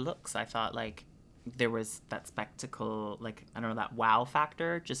those other looks, I thought like there was that spectacle, like I don't know, that wow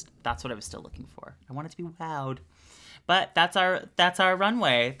factor. Just that's what I was still looking for. I wanted to be wowed. But that's our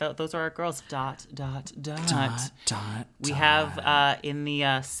runway. Those are our girls. ... We have in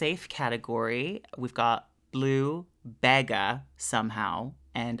the safe category, we've got Blue, Baga somehow,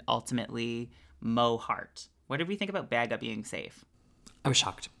 and ultimately Mo Hart. What did we think about Baga being safe? I was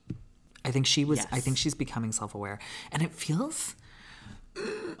shocked. I think she was. Yes. I think she's becoming self-aware, and it feels.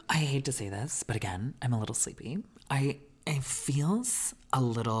 I hate to say this, but again, I'm a little sleepy. It feels a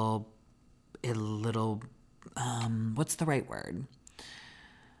little. What's the right word?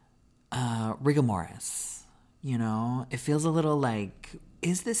 Rigor mortis. You know, it feels a little like,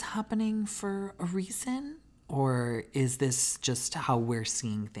 is this happening for a reason, or is this just how we're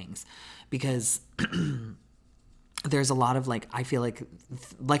seeing things? Because. There's a lot of like, I feel like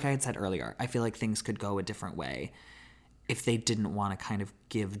I had said earlier, I feel like things could go a different way if they didn't want to kind of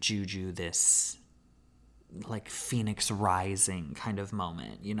give Juju this like Phoenix rising kind of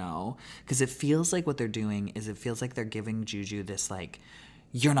moment, you know? Because it feels like what they're doing is it feels like they're giving Juju this like,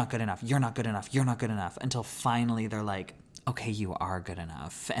 you're not good enough, you're not good enough, you're not good enough, until finally they're like, okay, you are good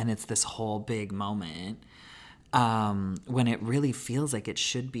enough. And it's this whole big moment. When it really feels like it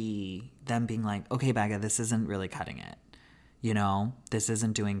should be them being like, okay, Baga, this isn't really cutting it. You know, this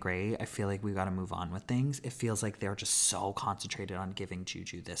isn't doing great. I feel like we got to move on with things. It feels like they're just so concentrated on giving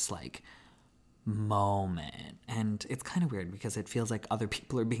Juju this like moment. And it's kind of weird because it feels like other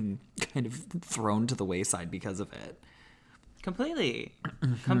people are being kind of thrown to the wayside because of it. Completely.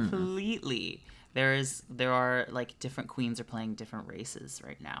 Completely. There are like different queens are playing different races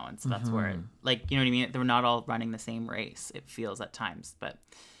right now, and so that's where like, you know what I mean, they're not all running the same race, it feels at times. But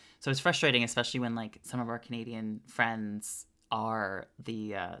so it's frustrating, especially when like some of our Canadian friends are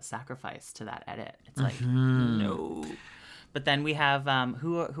the sacrifice to that edit. It's like no, But then we have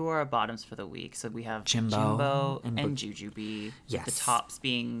who are our bottoms for the week? So we have Jimbo and Jujubee. Yes. With the tops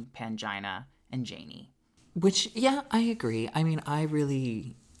being Pangina and Janie. Which, yeah, I agree. I mean, I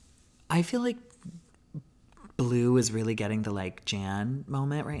feel like Blue is really getting the like Jan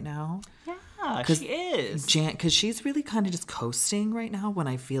moment right now. Yeah, she is. Because she's really kind of just coasting right now when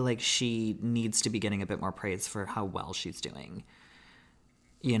I feel like she needs to be getting a bit more praise for how well she's doing.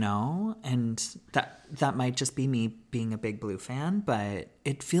 You know? And that might just be me being a big Blue fan, but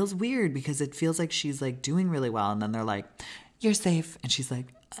it feels weird because it feels like she's like doing really well, and then they're like, "You're safe," and she's like,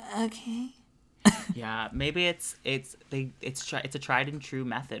 "Okay." Yeah, maybe it's a tried and true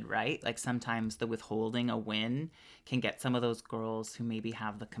method, right? Like sometimes the withholding a win can get some of those girls who maybe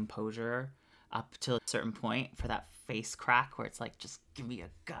have the composure up to a certain point for that face crack where it's like, just give me a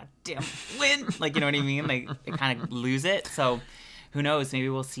goddamn win. Like, you know what I mean? Like they kind of lose it. So who knows? Maybe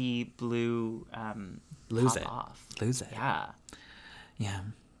we'll see Blue Lose it. Yeah. Yeah.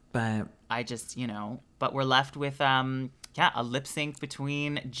 But I just, but we're left with a lip sync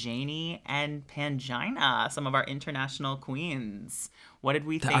between Janie and Pangina, some of our international queens. What did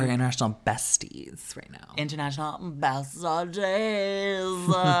we think? Our international besties right now. International besties.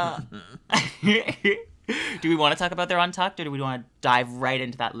 Do we want to talk about their Untucked, or do we want to dive right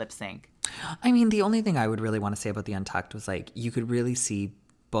into that lip sync? I mean, the only thing I would really want to say about the Untucked was like, you could really see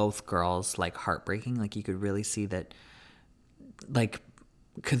both girls like heartbreaking. Like you could really see that, like,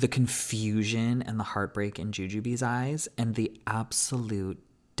 the confusion and the heartbreak in Jujubee's eyes and the absolute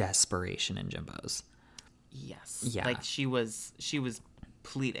desperation in Jimbo's. Yes. Yeah. Like she was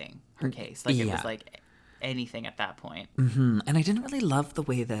pleading her case. Like it was like anything at that point. Mm-hmm. And I didn't really love the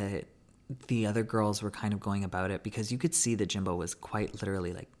way that the other girls were kind of going about it, because you could see that Jimbo was quite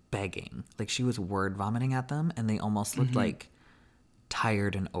literally like begging. Like she was word vomiting at them, and they almost looked like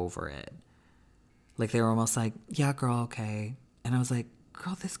tired and over it. Like they were almost like, "Yeah, girl, okay." And I was like,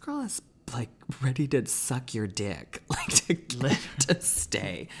 "Girl, this girl is like ready to suck your dick, like to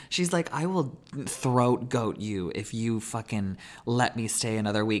stay." She's like, "I will throat goat you if you fucking let me stay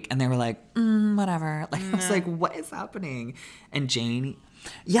another week." And they were like, "Whatever." Like I was like, "What is happening?" And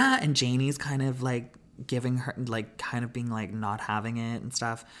Janie's kind of like giving her, like kind of being like not having it and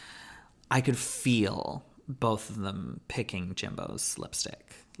stuff. I could feel both of them picking Jimbo's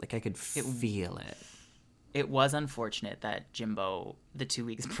lipstick. Like I could feel it. It was unfortunate that Jimbo, the 2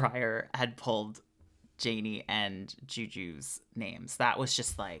 weeks prior, had pulled Janie and Juju's names. That was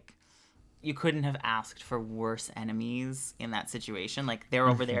just like, you couldn't have asked for worse enemies in that situation. Like they're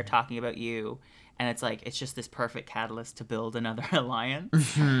over there talking about you, and it's like, it's just this perfect catalyst to build another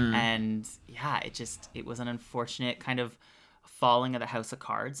alliance. And yeah, it was an unfortunate kind of falling of the house of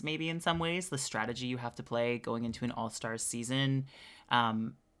cards, maybe in some ways. The strategy you have to play going into an All-Stars season.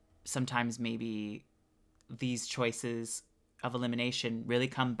 Sometimes maybe these choices of elimination really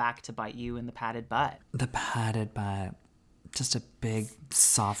come back to bite you in the padded butt. The padded butt. Just a big,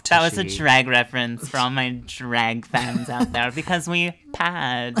 soft That tushy. was a drag reference for all my drag fans out there, because we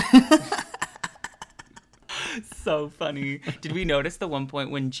pad. So funny. Did we notice the one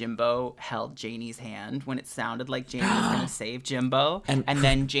point when Jimbo held Janie's hand when it sounded like Janie was going to save Jimbo? And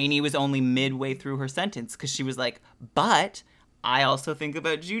then Janie was only midway through her sentence because she was like, "But I also think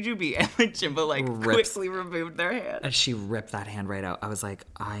about Jujubee." And like Jimbo quickly removed their hand. And she ripped that hand right out. I was like,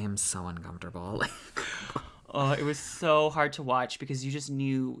 I am so uncomfortable. Oh, it was so hard to watch because you just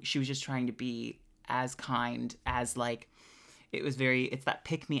knew she was just trying to be as kind as like, it's that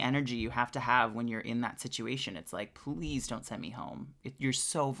pick me energy you have to have when you're in that situation. It's like, please don't send me home. You're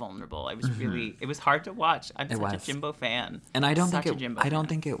so vulnerable. It was hard to watch. I'm such a Jimbo fan. And I don't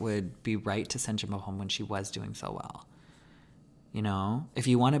think it would be right to send Jimbo home when she was doing so well. You know, if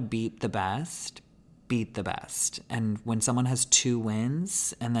you want to beat the best. And when someone has 2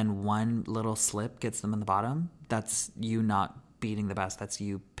 wins and then one little slip gets them in the bottom, that's you not beating the best. That's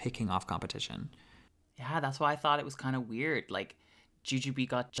you picking off competition. Yeah, that's why I thought it was kind of weird. Like, Jujubee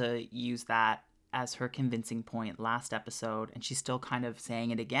got to use that as her convincing point last episode, and she's still kind of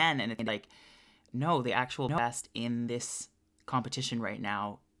saying it again. And it's like, no, the actual best in this competition right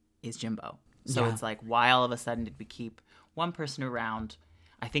now is Jimbo. So it's like, why all of a sudden did we keep one person around?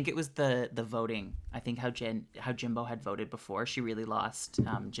 I think it was the voting. I think how Jimbo had voted before, she really lost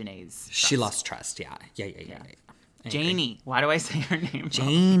Janae's trust. She lost trust, yeah. Janie. Why do I say her name wrong?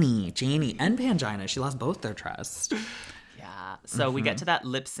 Janie, and Pangina. She lost both their trust. Yeah. So we get to that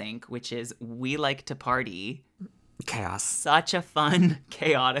lip sync, which is "We Like to Party." Chaos. Such a fun,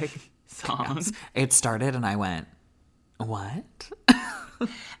 chaotic song. Chaos. It started and I went, what?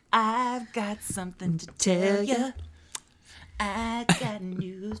 I've got something to tell you. I got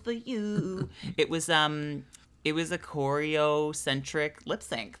news for you. It was It was a choreo-centric lip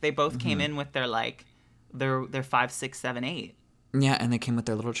sync. They both came in with their like their 5, 6, 7, 8. Yeah, and they came with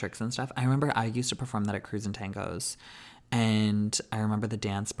their little tricks and stuff. I remember I used to perform that at Cruise and Tangos. And I remember the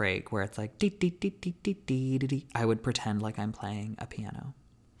dance break where it's like dee dee dee dee dee dee dee dee. I would pretend like I'm playing a piano.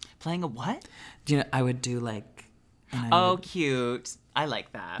 Playing a what? You know, I would do like. Cute! I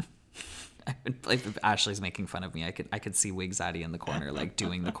like that. I would, like, if Ashley's making fun of me, I could see Wig Zaddy in the corner like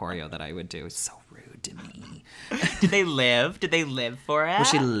doing the choreo that I would do. So rude to me. Did they live? Did they live for it? Was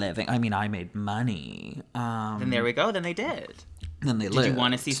she living? I mean, I made money. Then there we go. Then they did. Then they Did lived. you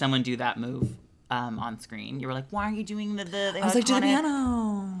want to see someone do that move? On screen, you were like, "Why are you doing the?" I was like, "Do the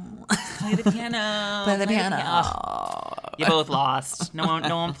piano, play the piano, play the piano." You both lost. No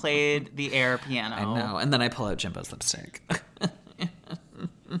one played the air piano. I know. And then I pull out Jimbo's lipstick.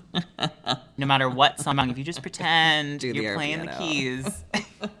 No matter what song, if you just pretend you're playing piano. the keys.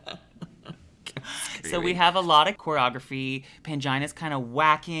 So we have a lot of choreography. Pangina's kind of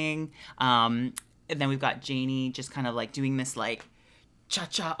whacking, and then we've got Janie just kind of like doing this like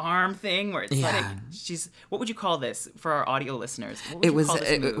cha-cha arm thing where it's like she's, what would you call this for our audio listeners? It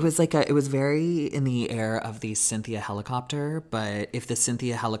was very in the air of the Cynthia helicopter, but if the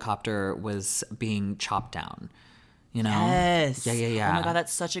Cynthia helicopter was being chopped down, you know? Yes. Yeah. Oh my god,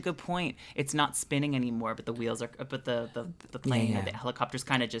 that's such a good point. It's not spinning anymore, but the wheels are, but the plane or the helicopter's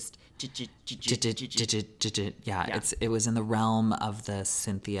kind of just yeah. It was in the realm of the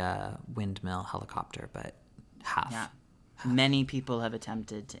Cynthia windmill helicopter, but half. Yeah. Many people have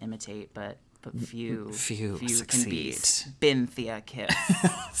attempted to imitate, but few succeed. can beat Spinthia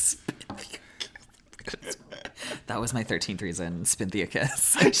Kiss. That was my 13th reason, Spinthia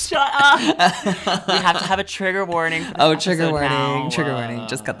Kiss. Shut up! We have to have a trigger warning. For this trigger warning! now. Trigger warning!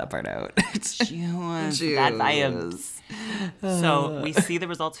 Just cut that part out. Juice. Bad vibes. So we see the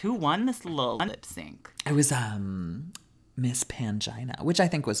results. Who won this little lip sync? It was Miss Pangina, which I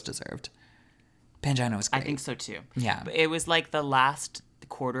think was deserved. Pangina was great. I think so too. Yeah. But it was like the last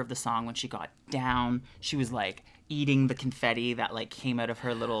quarter of the song when she got down. She was like eating the confetti that like came out of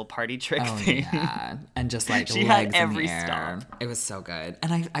her little party trick thing. Yeah. And just like she legs had every in the air. stop. It was so good.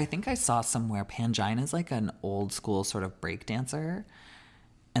 And I think I saw somewhere Pangina's like an old school sort of break dancer.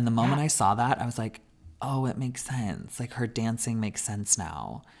 And the moment I saw that, I was like, oh, it makes sense. Like her dancing makes sense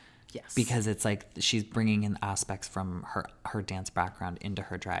now. Yes. Because it's like she's bringing in aspects from her dance background into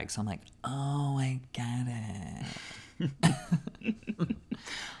her drag. So I'm like, oh, I get it.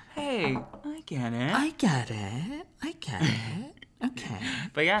 Hey, I get it. I get it. Okay.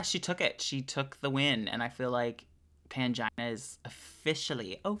 But yeah, she took it. She took the win. And I feel like Pangina is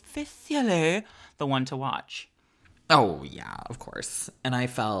officially the one to watch. Oh, yeah, of course. And I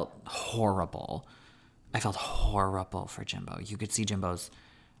felt horrible. For Jimbo. You could see Jimbo's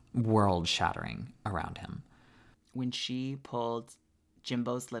world shattering around him. When she pulled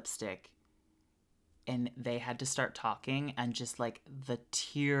Jimbo's lipstick and they had to start talking and just like the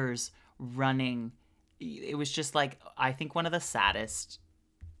tears running, it was just like, I think one of the saddest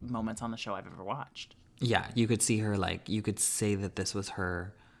moments on the show I've ever watched. Yeah, you could see her like, you could say that this was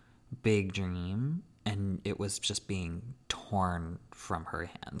her big dream and it was just being torn from her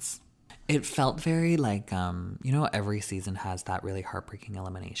hands. It felt very like, every season has that really heartbreaking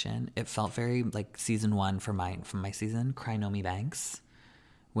elimination. It felt very like season 1 from my season, Cry Nomi Banks,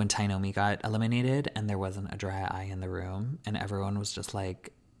 when Tainomi got eliminated and there wasn't a dry eye in the room and everyone was just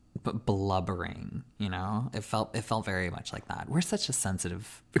like blubbering, you know? It felt very much like that. We're such a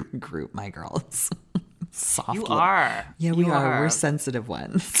sensitive group, my girls. Soft. You are. Yeah, we are. We're sensitive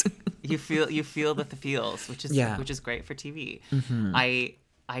ones. You feel the feels, which is great for TV. Mm-hmm.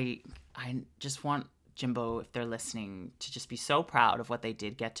 I just want Jimbo, if they're listening, to just be so proud of what they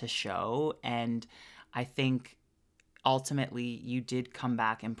did get to show. And I think ultimately you did come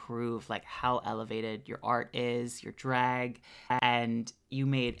back and prove like how elevated your art is, your drag, and you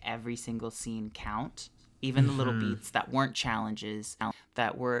made every single scene count. Even the little beats that weren't challenges,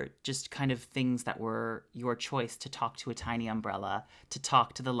 that were just kind of things that were your choice, to talk to a tiny umbrella, to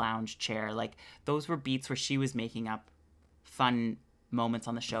talk to the lounge chair. Like those were beats where she was making up fun moments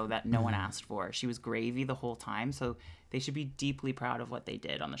on the show that no one asked for. She was gravy the whole time, so they should be deeply proud of what they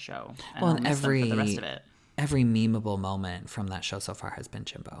did on the show. And well, and every the rest of it. Every memeable moment from that show so far has been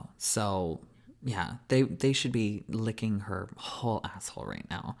Jimbo. So yeah, they should be licking her whole asshole right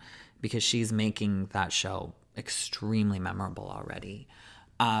now because she's making that show extremely memorable already.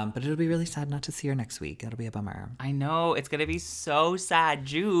 But it'll be really sad not to see her next week. It'll be a bummer. I know. It's going to be so sad.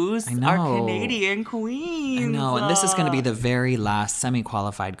 Juice, I know. our Canadian queens. I know. And this is going to be the very last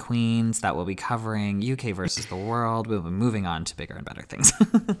semi-qualified queens that we'll be covering. UK versus the world. We'll be moving on to bigger and better things.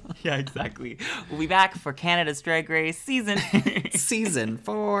 Yeah, exactly. We'll be back for Canada's Drag Race season. Season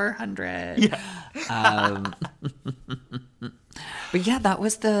 400. Yeah. But yeah, that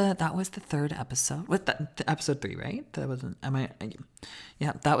was the third episode. What episode 3, right? That wasn't.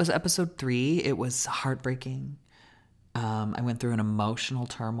 Yeah, that was episode 3. It was heartbreaking. I went through an emotional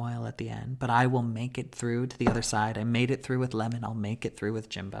turmoil at the end, but I will make it through to the other side. I made it through with Lemon. I'll make it through with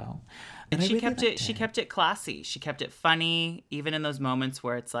Jimbo. And she kept it. She kept it classy. She kept it funny, even in those moments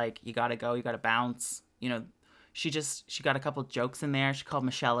where it's like you gotta go, you gotta bounce. You know, she got a couple jokes in there. She called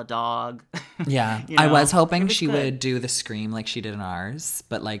Michelle a dog. Yeah, You know, I was hoping she good. would do the scream like she did in ours,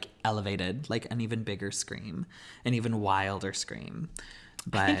 but like elevated, like an even bigger scream, an even wilder scream.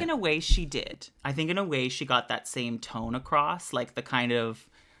 But I think in a way she did. I think in a way she got that same tone across, like the kind of,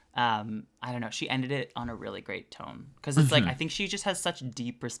 I don't know, she ended it on a really great tone. Because it's like, I think she just has such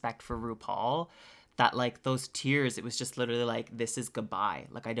deep respect for RuPaul that like those tears, it was just literally like, this is goodbye.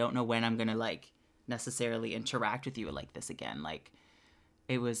 Like, I don't know when I'm going to like necessarily interact with you like this again. Like,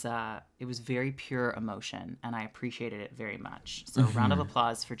 it was very pure emotion and I appreciated it very much. So round of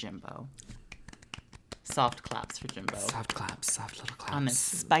applause for Jimbo. Soft claps for Jimbo. soft claps, soft little claps. On this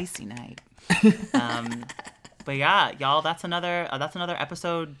spicy night. But yeah, y'all, that's another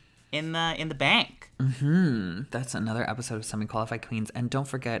episode in the bank. That's another episode of Semi-Qualified Queens. And don't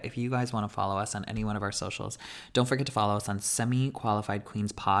forget, if you guys want to follow us on any one of our socials, don't forget to follow us on Semi-Qualified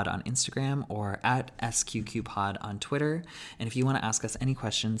Queens Pod on Instagram or at SQQ Pod on Twitter. And if you want to ask us any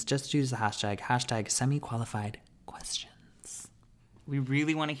questions, just use the hashtag Semi-Qualified Questions. We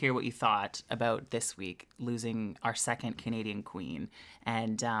really want to hear what you thought about this week losing our second Canadian queen.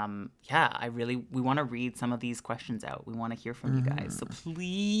 And we want to read some of these questions out. We want to hear from you guys. So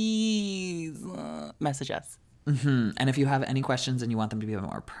please message us. And if you have any questions and you want them to be a bit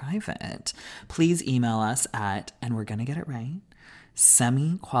more private, please email us at, and we're going to get it right,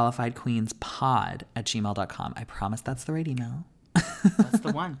 semiqualifiedqueenspod@gmail.com. I promise that's the right email. That's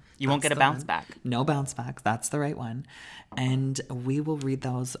the one. You won't get a bounce back. No bounce back. That's the right one. And we will read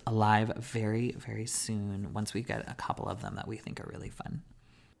those live very, very soon once we get a couple of them that we think are really fun.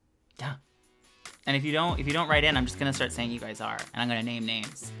 Yeah. And if you don't write in, I'm just gonna start saying you guys are, and I'm gonna name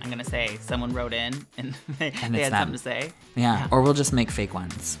names. I'm gonna say someone wrote in and they had something to say. Yeah. Or we'll just make fake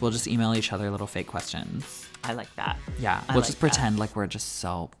ones. We'll just email each other little fake questions. I like that. Yeah. We'll just pretend like we're just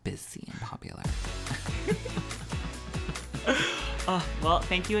so busy and popular. Well,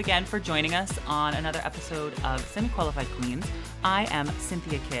 thank you again for joining us on another episode of Semi-Qualified Queens. I am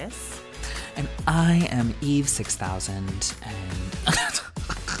Cynthia Kiss. And I am Eve 6000. And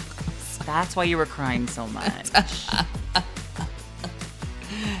that's why you were crying so much.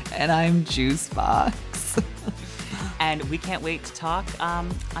 And I'm Juicebox. And we can't wait to talk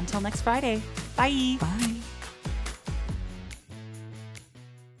until next Friday. Bye. Bye.